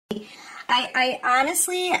I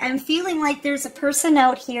honestly, I'm feeling like there's a person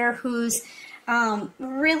out here who's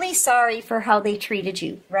really sorry for how they treated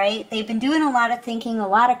you, right? They've been doing a lot of thinking, a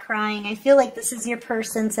lot of crying. I feel like this is your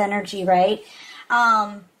person's energy, right?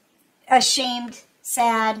 Ashamed,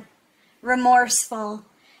 sad, remorseful,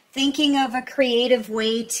 thinking of a creative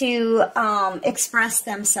way to express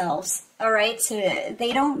themselves, all right? So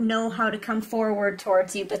they don't know how to come forward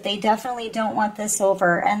towards you, but they definitely don't want this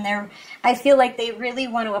over. And I feel like they really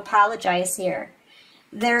want to apologize here.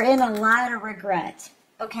 They're in a lot of regret,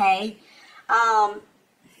 okay?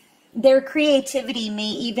 Their creativity may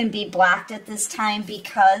even be blocked at this time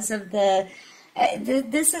because of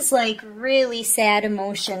this is like really sad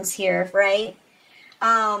emotions here, right?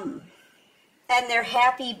 And they're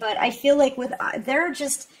happy, but I feel like they're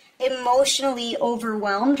just emotionally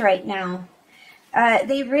overwhelmed right now.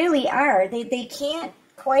 They really are. They can't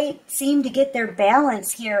quite seem to get their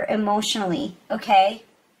balance here emotionally, okay?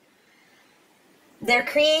 Their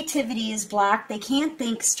creativity is blocked. They can't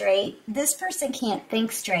think straight. This person can't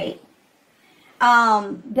think straight.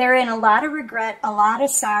 They're in a lot of regret, a lot of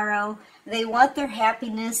sorrow. They want their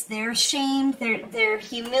happiness. They're ashamed. They're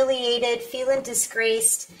humiliated, feeling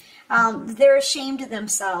disgraced. They're ashamed of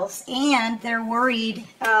themselves, and they're worried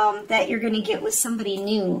that you're going to get with somebody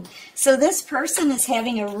new. So this person is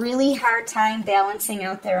having a really hard time balancing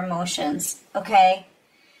out their emotions, okay?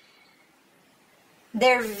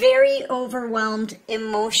 They're very overwhelmed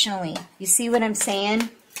emotionally. You see what I'm saying?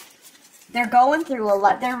 They're going through a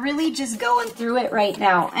lot. They're really just going through it right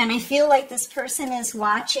now. And I feel like this person is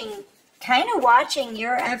kind of watching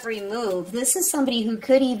your every move. This is somebody who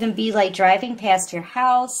could even be like driving past your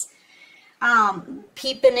house,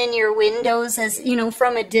 peeping in your windows as, you know,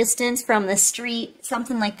 from a distance, from the street,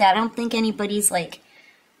 something like that. I don't think anybody's like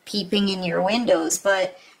peeping in your windows,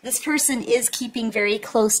 but this person is keeping very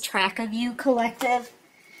close track of you, collective,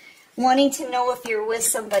 wanting to know if you're with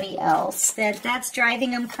somebody else. That's driving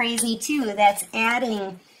them crazy too. That's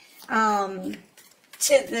adding to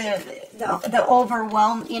the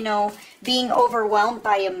overwhelm, you know, being overwhelmed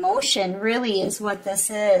by emotion really is what this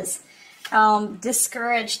is.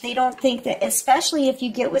 Discouraged. They don't think that, especially if you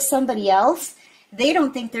get with somebody else, they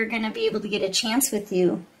don't think they're going to be able to get a chance with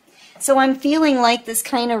you. So I'm feeling like this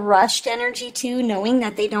kind of rushed energy too, knowing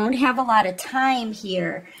that they don't have a lot of time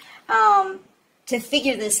here to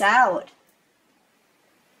figure this out.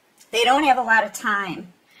 They don't have a lot of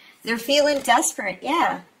time. They're feeling desperate,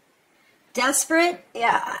 yeah. Desperate,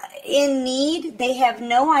 yeah, in need. They have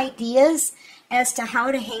no ideas as to how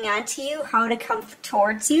to hang on to you, how to come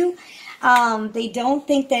towards you. They don't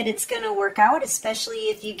think that it's going to work out, especially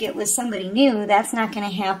if you get with somebody new. That's not going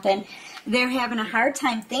to happen. They're having a hard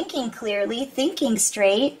time thinking clearly, thinking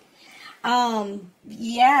straight.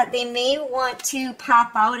 Yeah, they may want to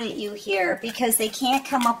pop out at you here because they can't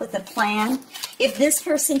come up with a plan. If this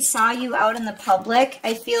person saw you out in the public,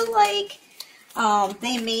 I feel like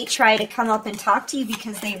they may try to come up and talk to you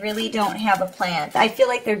because they really don't have a plan. I feel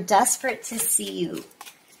like they're desperate to see you.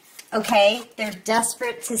 Okay? They're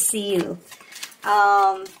desperate to see you.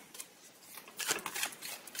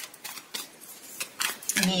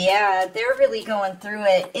 Yeah, they're really going through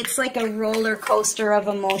it. It's like a roller coaster of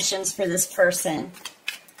emotions for this person.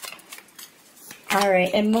 All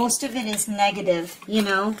right, and most of it is negative, you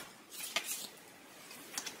know.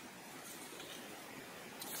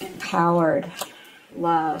 Empowered.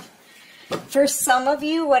 Love. For some of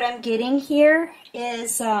you, what I'm getting here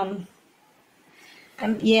is, I'm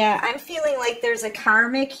feeling like there's a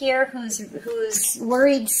karmic here who's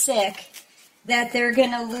worried sick that they're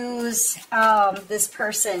going to lose this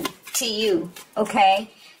person to you,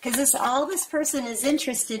 okay? Because all this person is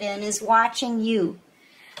interested in is watching you,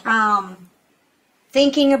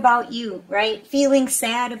 thinking about you, right? Feeling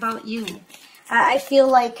sad about you. I feel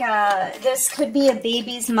like this could be a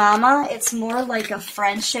baby's mama. It's more like a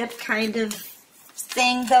friendship kind of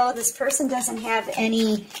thing, though. This person doesn't have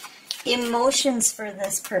any emotions for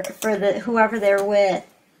this whoever they're with.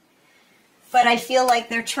 But I feel like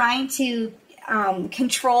they're trying to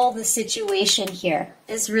control the situation here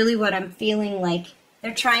is really what I'm feeling like.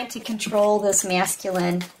 They're trying to control this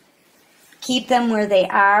masculine, keep them where they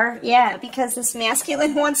are. Yeah, because this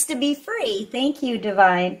masculine wants to be free. Thank you,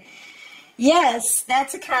 Divine. Yes,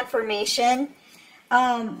 that's a confirmation.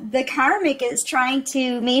 The karmic is trying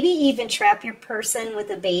to maybe even trap your person with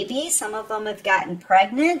a baby. Some of them have gotten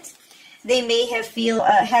pregnant. They may have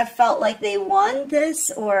felt like they won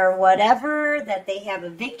this or whatever, that they have a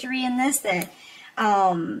victory in this, that,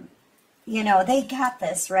 you know, they got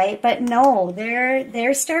this, right? But no,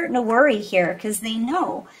 they're starting to worry here because they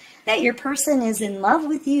know that your person is in love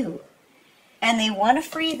with you. and they want to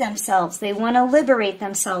free themselves. They want to liberate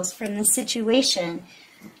themselves from the situation,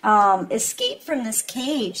 escape from this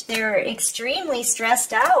cage. They're extremely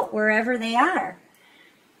stressed out wherever they are.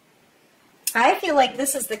 I feel like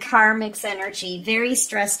this is the karmic's energy, very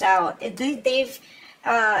stressed out. They've,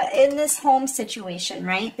 in this home situation,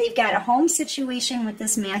 right? They've got a home situation with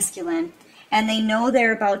this masculine, and they know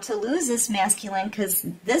they're about to lose this masculine because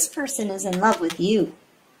this person is in love with you.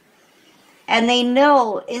 And they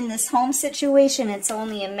know in this home situation, it's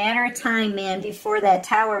only a matter of time, man, before that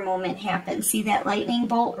tower moment happens. See that lightning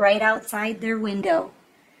bolt right outside their window?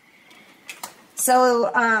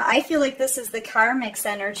 So I feel like this is the karmic's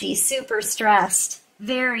energy, super stressed,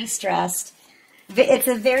 very stressed. It's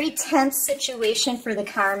a very tense situation for the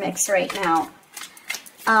karmics right now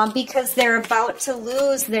because they're about to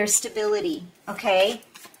lose their stability, okay?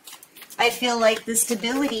 I feel like the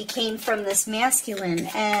stability came from this masculine,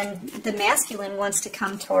 and the masculine wants to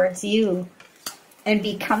come towards you and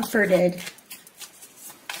be comforted.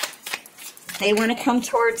 They want to come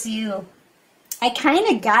towards you. I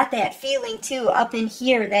kind of got that feeling, too, up in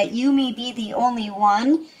here, that you may be the only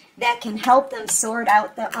one that can help them sort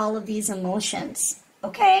out all of these emotions,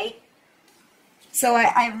 okay? So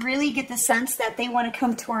I really get the sense that they want to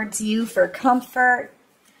come towards you for comfort.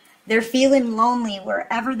 They're feeling lonely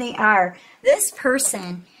wherever they are. This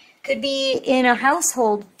person could be in a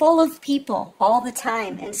household full of people all the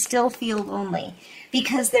time and still feel lonely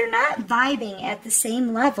because they're not vibing at the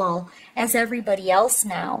same level as everybody else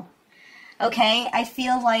now. Okay, I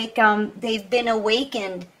feel like they've been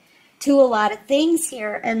awakened to a lot of things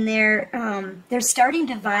here, and they're starting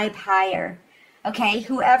to vibe higher. Okay,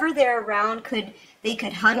 whoever they're around they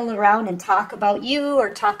could huddle around and talk about you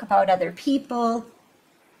or talk about other people.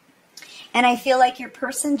 And I feel like your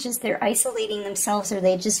person they're isolating themselves, or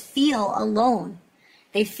they just feel alone.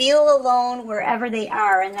 They feel alone wherever they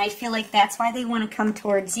are, and I feel like that's why they want to come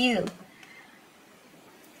towards you.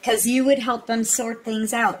 Because you would help them sort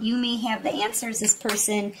things out. You may have the answers. This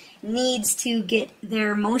person needs to get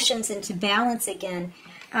their emotions into balance again.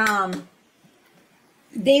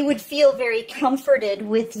 They would feel very comforted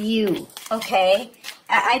with you, okay?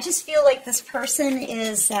 I just feel like this person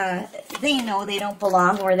is, they know they don't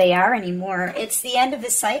belong where they are anymore. It's the end of a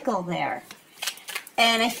cycle there.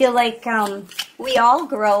 And I feel like we all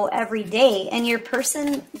grow every day, and your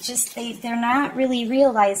person they're not really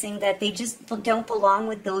realizing that they just don't belong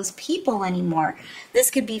with those people anymore.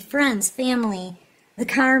 This could be friends, family, the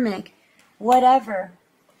karmic, whatever.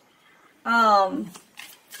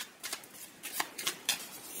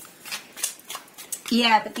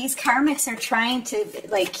 Yeah, but these karmics are trying to,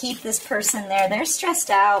 like, keep this person there. They're stressed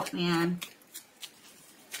out, man.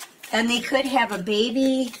 And they could have a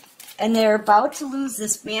baby, and they're about to lose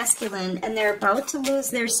this masculine, and they're about to lose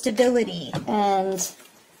their stability. And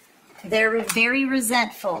they're very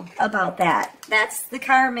resentful about that. That's the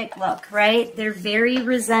karmic look, right? They're very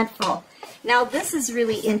resentful. Now, this is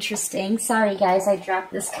really interesting. Sorry, guys, I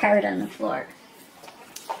dropped this card on the floor.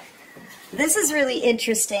 This is really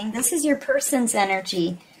interesting. This is your person's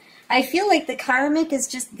energy. I feel like the karmic is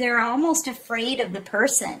they're almost afraid of the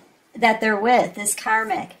person that they're with, this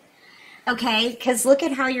karmic. Okay, because look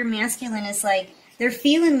at how your masculine is like, they're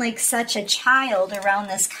feeling like such a child around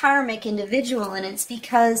this karmic individual, and it's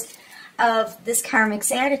because of this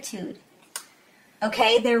karmic's attitude.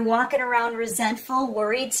 Okay, they're walking around resentful,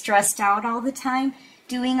 worried, stressed out all the time,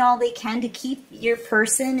 doing all they can to keep your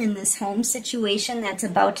person in this home situation that's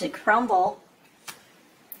about to crumble.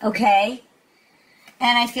 Okay?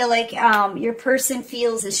 And I feel like your person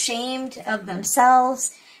feels ashamed of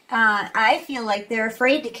themselves. I feel like they're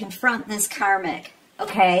afraid to confront this karmic.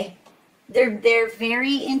 Okay? They're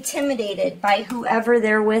very intimidated by whoever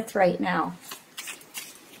they're with right now.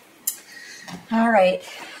 All right.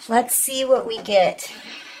 Let's see what we get.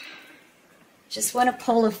 Just want to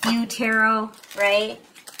pull a few tarot, right?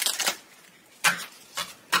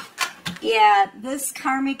 Yeah, this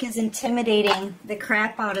karmic is intimidating the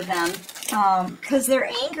crap out of them because they're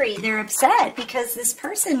angry, they're upset because this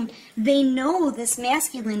person, they know this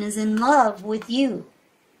masculine is in love with you.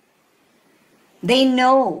 They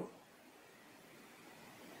know.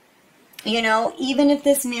 You know, even if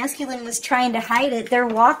this masculine was trying to hide it, they're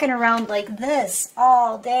walking around like this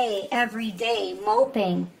all day, every day,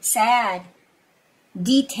 moping, sad,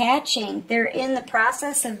 detaching. They're in the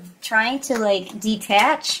process of trying to, like,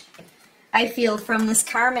 detach, I feel, from this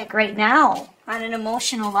karmic right now on an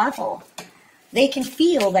emotional level. They can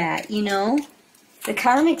feel that, you know. The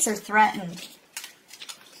karmics are threatened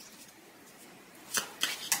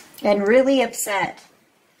and really upset.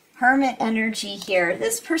 Hermit energy here.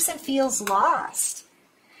 This person feels lost.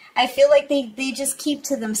 I feel like they just keep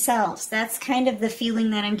to themselves. That's kind of the feeling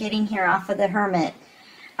that I'm getting here off of the Hermit.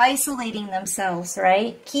 Isolating themselves,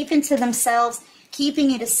 right? Keeping to themselves,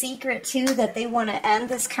 keeping it a secret too, that they want to end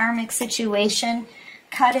this karmic situation,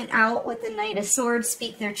 cut it out with the Knight of Swords,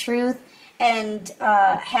 speak their truth, and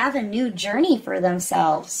have a new journey for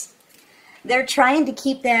themselves. They're trying to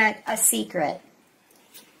keep that a secret.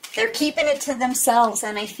 They're keeping it to themselves,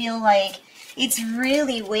 and I feel like it's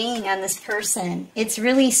really weighing on this person. It's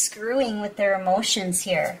really screwing with their emotions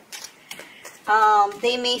here.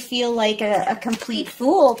 They may feel like a complete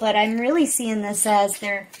fool, but I'm really seeing this as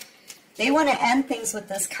they want to end things with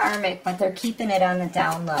this karmic, but they're keeping it on the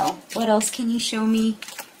down low. What else can you show me?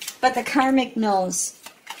 But the karmic knows.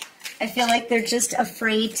 I feel like they're just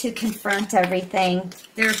afraid to confront everything.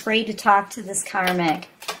 They're afraid to talk to this karmic.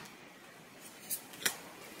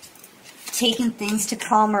 Taking things to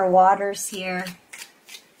calmer waters here.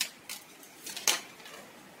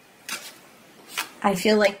 I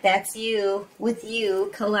feel like that's you, with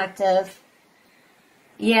you, collective.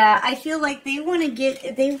 Yeah, I feel like they want to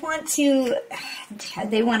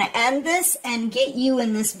end this and get you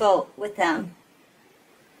in this boat with them.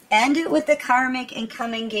 End it with the karmic and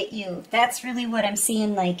come and get you. That's really what I'm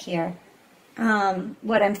seeing like here.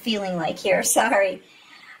 What I'm feeling like here, sorry.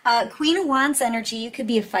 Queen of Wands energy, you could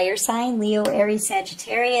be a fire sign, Leo, Aries,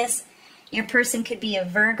 Sagittarius. Your person could be a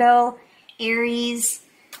Virgo, Aries,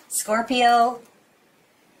 Scorpio.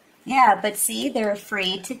 Yeah, but see, they're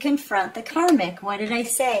afraid to confront the karmic. What did I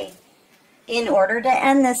say? In order to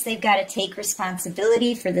end this, they've got to take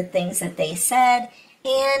responsibility for the things that they said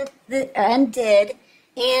and did,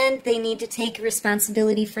 and they need to take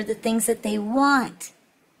responsibility for the things that they want.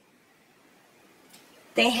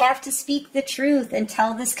 They have to speak the truth and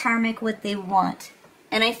tell this karmic what they want.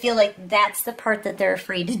 And I feel like that's the part that they're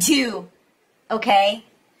afraid to do. Okay?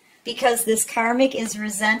 Because this karmic is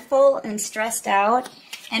resentful and stressed out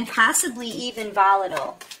and possibly even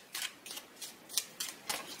volatile.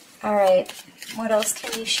 All right. What else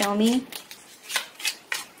can you show me?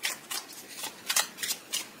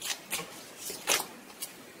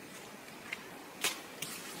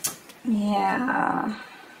 Yeah.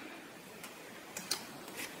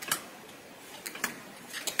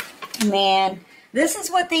 Man, this is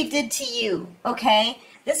what they did to you, okay?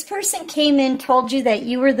 This person came in, told you that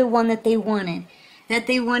you were the one that they wanted. That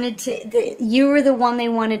you were the one they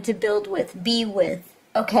wanted to build with, be with,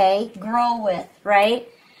 okay? Grow with, right?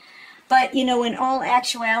 But, you know, in all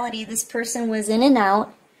actuality, this person was in and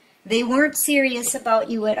out. They weren't serious about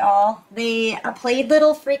you at all. They played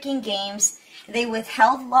little freaking games. They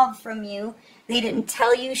withheld love from you. They didn't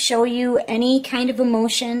tell you, show you any kind of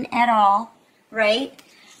emotion at all, right?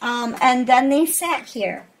 And then they sat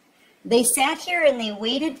here. They sat here and they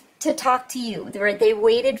waited to talk to you. They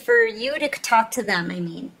waited for you to talk to them, I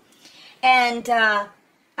mean. And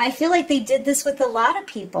I feel like they did this with a lot of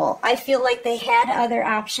people. I feel like they had other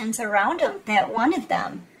options around them that wanted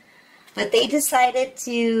them. But they decided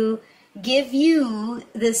to give you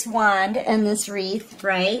this wand and this wreath,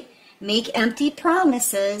 right? Make empty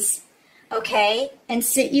promises, okay? And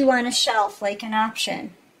sit you on a shelf like an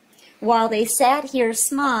option. While they sat here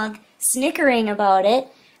smug, snickering about it,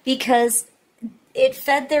 because it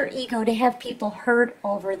fed their ego to have people hurt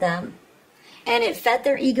over them. And it fed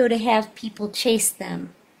their ego to have people chase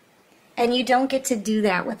them. And you don't get to do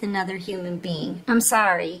that with another human being. I'm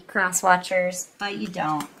sorry, cross-watchers, but you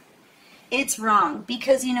don't. It's wrong,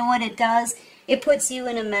 because you know what it does? It puts you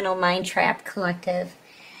in a mental mind trap, collective.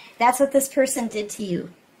 That's what this person did to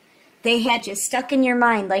you. They had you stuck in your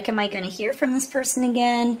mind, like, am I going to hear from this person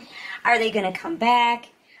again? Are they going to come back?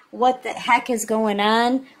 What the heck is going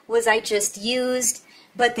on? Was I just used?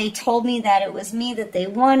 But they told me that it was me that they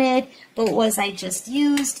wanted, but was I just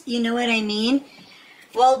used? You know what I mean?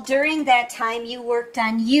 Well, during that time, you worked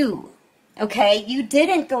on you, okay? You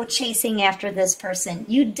didn't go chasing after this person.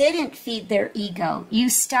 You didn't feed their ego. You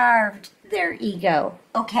starved their ego,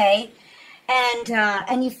 okay?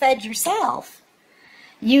 And you fed yourself.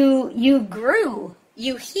 You grew.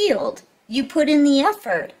 You healed. You put in the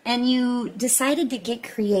effort, and you decided to get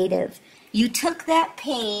creative. You took that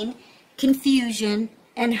pain, confusion,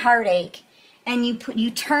 and heartache, and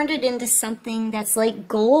you turned it into something that's like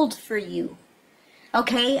gold for you.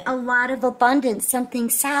 Okay, a lot of abundance, something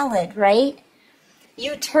solid, right?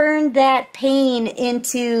 You turned that pain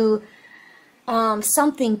into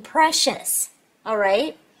something precious, all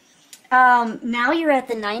right? Now you're at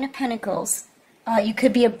the Nine of Pentacles. You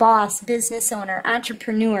could be a boss, business owner,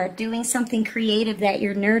 entrepreneur, doing something creative that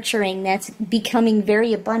you're nurturing that's becoming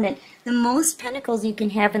very abundant. The most pentacles you can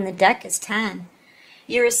have in the deck is 10.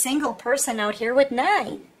 You're a single person out here with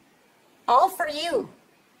 9. All for you.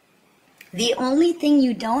 The only thing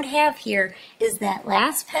you don't have here is that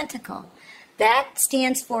last pentacle. That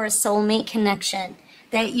stands for a soulmate connection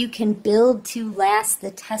that you can build to last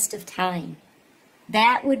the test of time.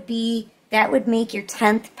 That would make your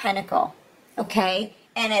 10th pentacle, okay?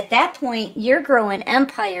 And at that point, you're growing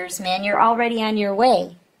empires, man. You're already on your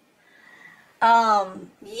way.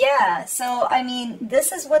 Yeah, so, I mean,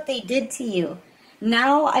 this is what they did to you.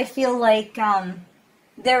 Now I feel like,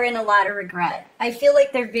 they're in a lot of regret. I feel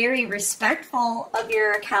like they're very respectful of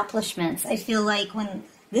your accomplishments. I feel like when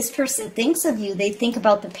this person thinks of you, they think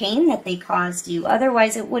about the pain that they caused you.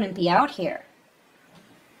 Otherwise, it wouldn't be out here.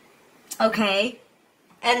 Okay?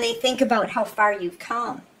 And they think about how far you've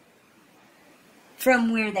come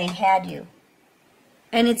from where they had you.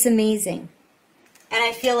 And it's amazing. And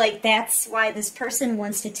I feel like that's why this person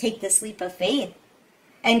wants to take this leap of faith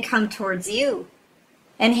and come towards you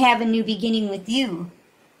and have a new beginning with you.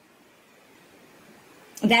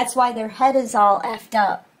 That's why their head is all effed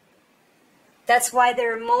up. That's why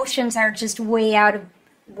their emotions are just way out of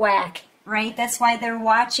whack, right? That's why they're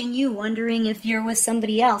watching you, wondering if you're with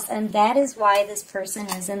somebody else. And that is why this person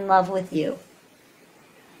is in love with you.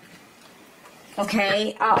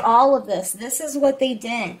 Okay? All of this. This is what they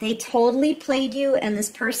did. They totally played you, and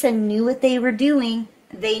this person knew what they were doing.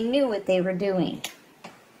 They knew what they were doing.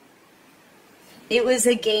 It was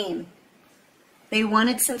a game. They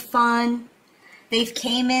wanted some fun. They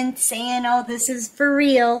came in saying, oh, this is for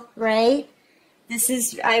real, right? This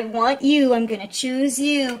is, I want you, I'm going to choose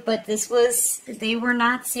you. But they were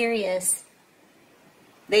not serious.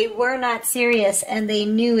 They were not serious, and they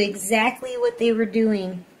knew exactly what they were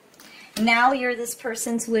doing. Now you're this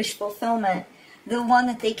person's wish fulfillment. The one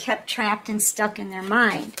that they kept trapped and stuck in their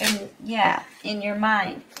mind. And yeah, in your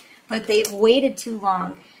mind. But they've waited too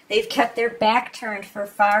long. They've kept their back turned for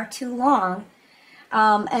far too long.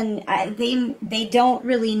 And they don't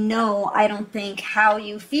really know, I don't think, how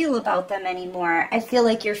you feel about them anymore. I feel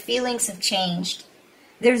like your feelings have changed.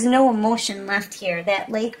 There's no emotion left here. That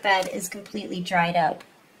lake bed is completely dried up.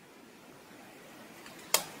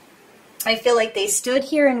 I feel like they stood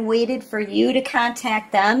here and waited for you to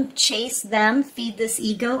contact them, chase them, feed this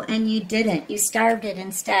ego, and you didn't. You starved it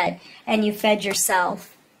instead, and you fed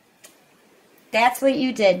yourself. That's what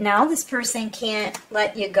you did. Now this person can't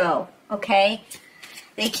let you go, okay?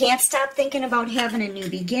 They can't stop thinking about having a new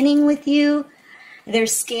beginning with you. They're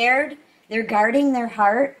scared. They're guarding their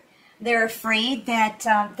heart. They're afraid that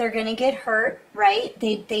they're going to get hurt, right?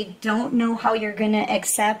 They don't know how you're going to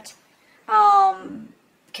accept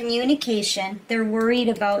communication. They're worried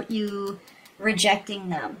about you rejecting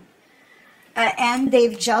them. And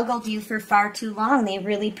they've juggled you for far too long. They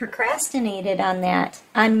really procrastinated on that,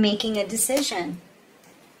 on making a decision.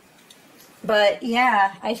 But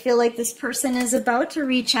yeah, I feel like this person is about to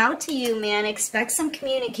reach out to you, man. Expect some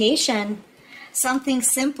communication, something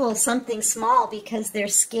simple, something small, because they're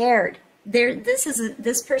scared.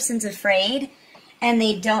 This person's afraid, and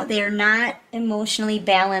they're not emotionally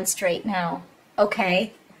balanced right now.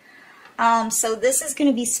 Okay. So this is going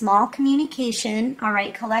to be small communication. All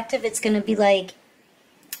right, collective. It's going to be like,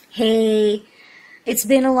 hey, it's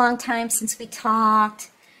been a long time since we talked.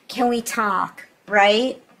 Can we talk?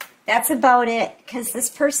 Right? That's about it, because this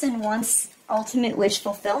person wants ultimate wish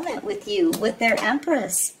fulfillment with you, with their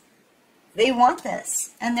Empress. They want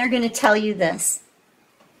this, and they're going to tell you this.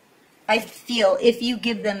 I feel, if you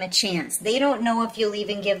give them a chance. They don't know if you'll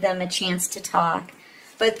even give them a chance to talk,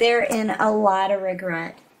 but they're in a lot of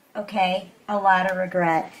regret, okay? A lot of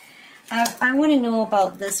regret. I want to know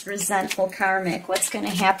about this resentful karmic. What's going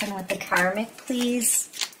to happen with the karmic, please?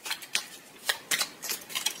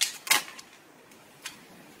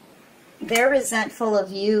 They're resentful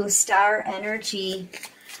of you, star energy.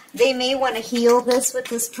 They may want to heal this with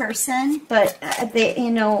this person, but they,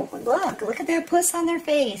 look at that puss on their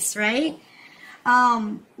face, right?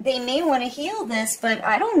 They may want to heal this, but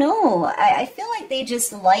I don't know. I feel like they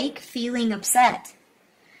just like feeling upset.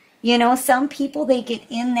 You know, some people, they get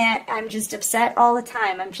in that, I'm just upset all the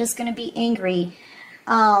time. I'm just going to be angry.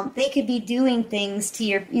 They could be doing things to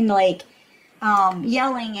your,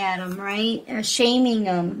 yelling at them, right? Shaming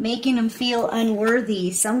them, making them feel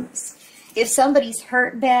unworthy. If somebody's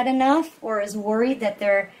hurt bad enough or is worried that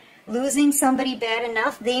they're losing somebody bad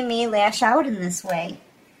enough, they may lash out in this way.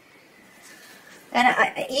 And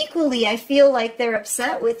equally, I feel like they're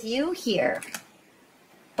upset with you here.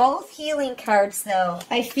 Both healing cards, though.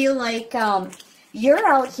 I feel like you're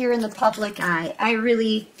out here in the public eye. I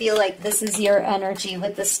really feel like this is your energy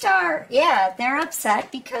with the star. Yeah, they're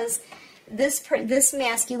upset because this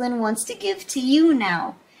masculine wants to give to you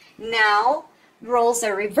now. Now, roles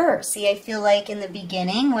are reversed. See, I feel like in the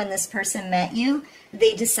beginning, when this person met you,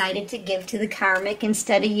 they decided to give to the karmic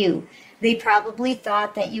instead of you. They probably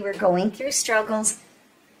thought that you were going through struggles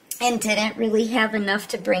and didn't really have enough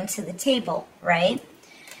to bring to the table, right?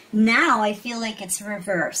 Now I feel like it's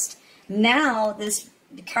reversed. Now this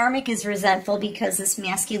karmic is resentful because this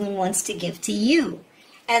masculine wants to give to you.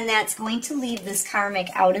 And that's going to leave this karmic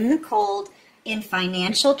out in the cold, in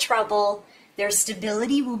financial trouble. Their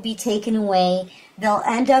stability will be taken away. They'll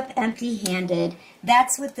end up empty-handed.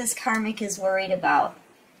 That's what this karmic is worried about.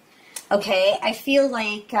 Okay, I feel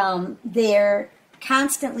like they're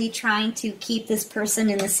constantly trying to keep this person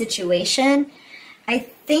in the situation. I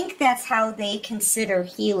think that's how they consider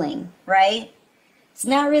healing, right? It's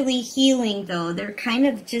not really healing, though. They're kind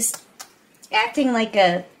of just acting like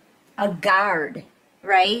a guard,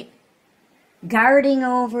 right? Guarding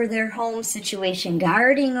over their home situation,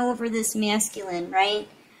 guarding over this masculine, right?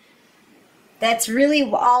 That's really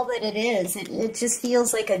all that it is. It just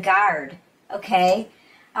feels like a guard, okay?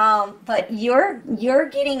 But you're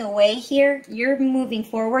getting away here. You're moving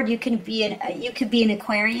forward. You could be an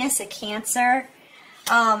Aquarius, a Cancer,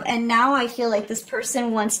 and now I feel like this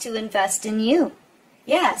person wants to invest in you.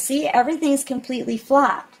 Yeah, see, everything's completely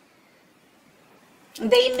flopped.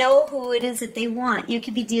 They know who it is that they want. You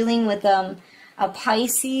could be dealing with a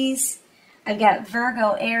Pisces. I've got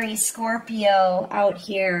Virgo, Aries, Scorpio out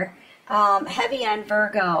here. Heavy on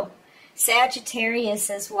Virgo. Sagittarius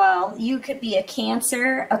as well. You could be a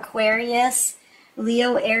Cancer, Aquarius,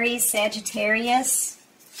 Leo, Aries, Sagittarius.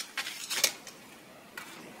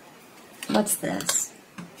 What's this?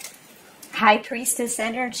 High Priestess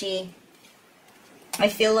energy. I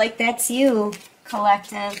feel like that's you,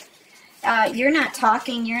 collective. You're not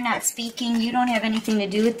talking, you're not speaking, you don't have anything to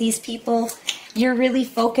do with these people. You're really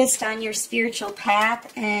focused on your spiritual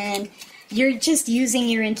path, and you're just using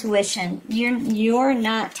your intuition. You're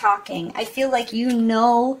not talking. I feel like you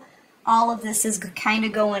know all of this is kind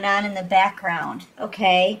of going on in the background,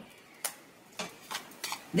 okay?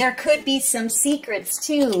 There could be some secrets,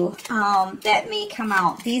 too, that may come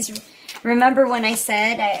out. Remember when I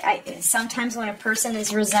said, sometimes when a person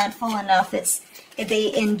is resentful enough,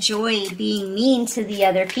 they enjoy being mean to the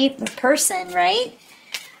other person, right?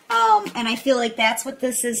 And I feel like that's what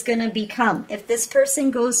this is going to become. If this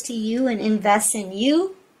person goes to you and invests in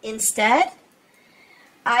you instead,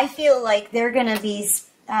 I feel like they're going to be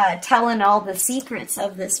telling all the secrets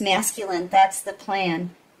of this masculine. That's the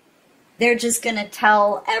plan. They're just going to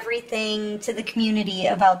tell everything to the community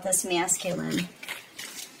about this masculine.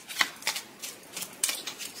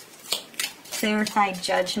 Clarified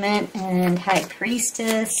Judgment and High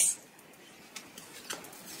Priestess.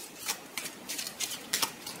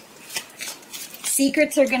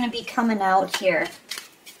 Secrets are going to be coming out here,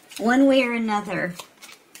 one way or another.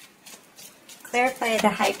 Clarify the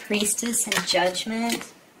High Priestess and Judgment.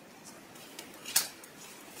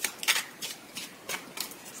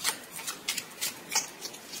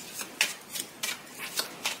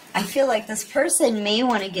 I feel like this person may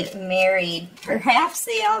want to get married. Perhaps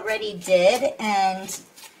they already did and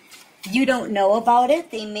you don't know about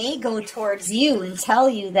it. They may go towards you and tell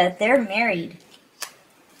you that they're married.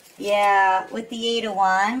 Yeah, with the Eight of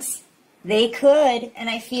Wands, they could. And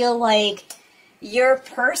I feel like your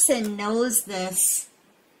person knows this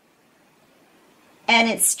and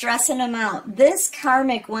it's stressing them out. This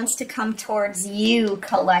karmic wants to come towards you,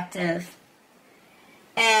 collective,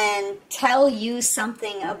 and tell you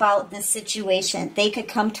something about this situation. They could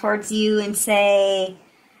come towards you and say,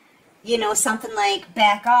 you know, something like,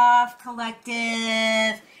 back off,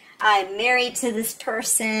 collective. I'm married to this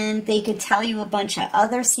person. They could tell you a bunch of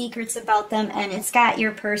other secrets about them, and it's got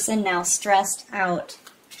your person now stressed out.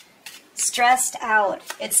 Stressed out.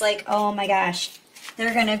 It's like, oh my gosh,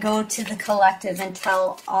 they're going to go to the collective and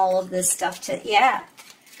tell all of this stuff to, yeah.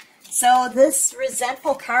 So this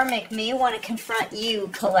resentful karmic may want to confront you,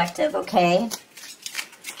 collective, okay?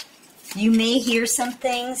 You may hear some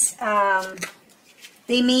things.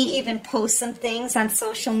 They may even post some things on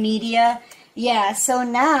social media. Yeah, so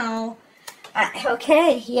now,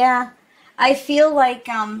 okay, yeah. I feel like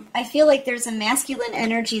there's a masculine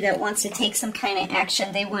energy that wants to take some kind of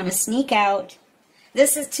action. They want to sneak out.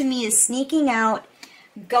 This is, to me, is sneaking out,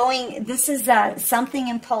 going, this is something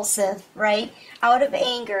impulsive, right? Out of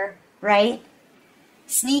anger, right?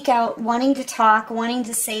 Sneak out, wanting to talk, wanting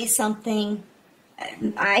to say something.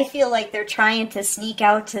 I feel like they're trying to sneak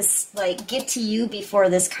out to, like, get to you before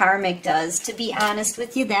this karmic does. To be honest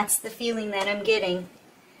with you, that's the feeling that I'm getting.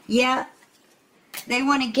 Yeah. They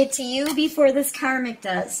want to get to you before this karmic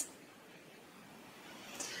does.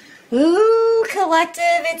 Ooh,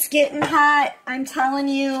 collective, it's getting hot. I'm telling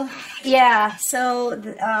you. Yeah, so,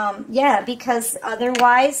 yeah, because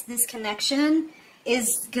otherwise this connection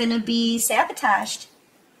is going to be sabotaged.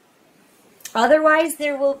 Otherwise,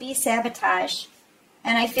 there will be sabotage.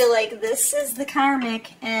 And I feel like this is the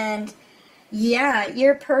karmic, and yeah,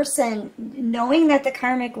 your person, knowing that the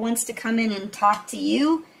karmic wants to come in and talk to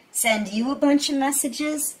you, send you a bunch of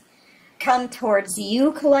messages, come towards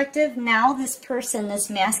you, collective. Now this person, this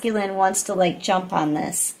masculine, wants to like jump on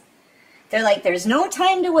this. They're like, there's no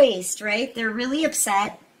time to waste, right? They're really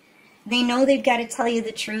upset. They know they've got to tell you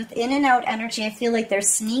the truth. In and out energy, I feel like they're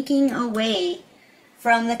sneaking away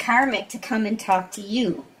from the karmic to come and talk to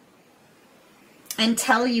you and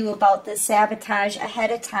tell you about the sabotage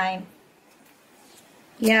ahead of time.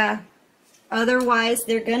 Yeah. Otherwise,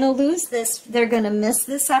 they're going to lose this. They're going to miss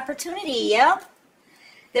this opportunity. Yep.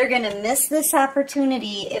 They're going to miss this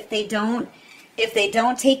opportunity if they don't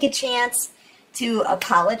take a chance to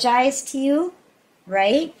apologize to you,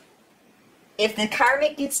 right? If the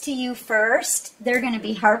karmic gets to you first, they're going to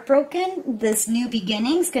be heartbroken. This new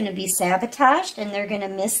beginning is going to be sabotaged, and they're going to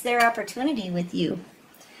miss their opportunity with you.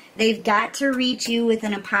 They've got to reach you with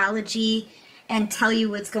an apology and tell you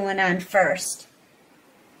what's going on first.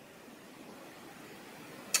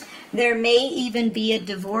 There may even be a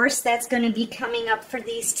divorce that's going to be coming up for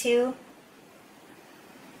these two.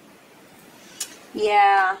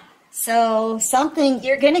 Yeah. So something,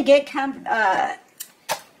 you're going to get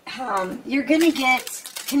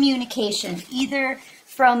communication, either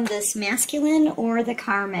from this masculine or the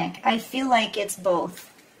karmic. I feel like it's both.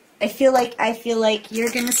 I feel like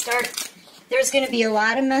you're going to start, there's going to be a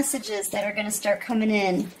lot of messages that are going to start coming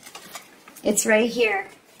in. It's right here.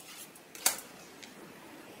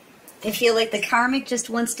 I feel like the karmic just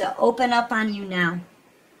wants to open up on you now.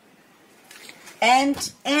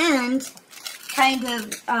 And kind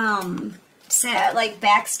of like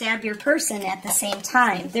backstab your person at the same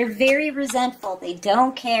time. They're very resentful. They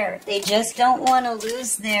don't care. They just don't want to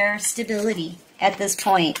lose their stability at this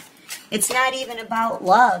point. It's not even about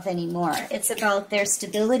love anymore. It's about their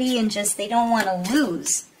stability and just they don't want to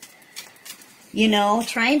lose. You know,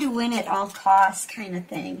 trying to win at all costs kind of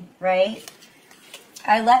thing, right?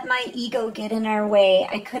 I let my ego get in our way.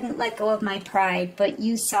 I couldn't let go of my pride, but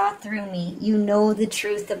you saw through me. You know the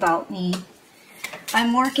truth about me.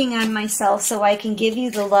 I'm working on myself so I can give you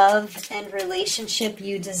the love and relationship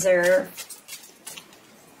you deserve.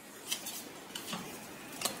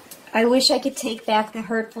 I wish I could take back the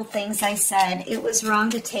hurtful things I said. It was wrong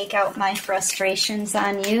to take out my frustrations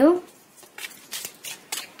on you.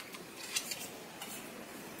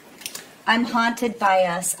 I'm haunted by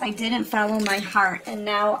us. I didn't follow my heart, and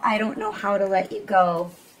now I don't know how to let you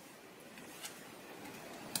go.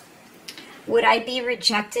 Would I be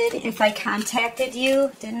rejected if I contacted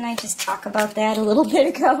you? Didn't I just talk about that a little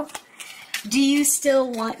bit ago? Do you still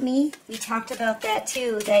want me? We talked about that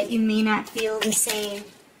too, that you may not feel the same.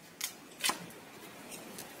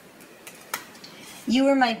 You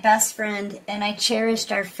were my best friend, and I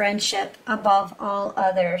cherished our friendship above all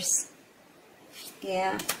others.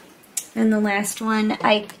 Yeah. And the last one,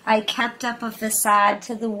 I kept up a facade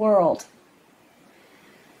to the world.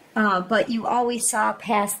 But you always saw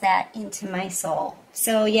past that into my soul.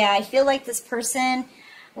 So yeah, I feel like this person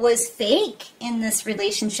was fake in this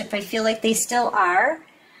relationship. I feel like they still are.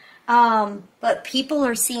 But people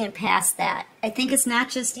are seeing past that. I think it's not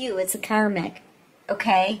just you, it's a karmic.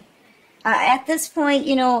 Okay? At this point,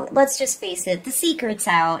 you know, let's just face it, the secret's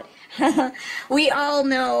out. We all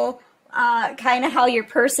know kind of how your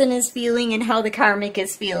person is feeling and how the karmic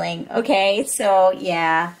is feeling. Okay? So,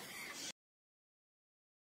 yeah.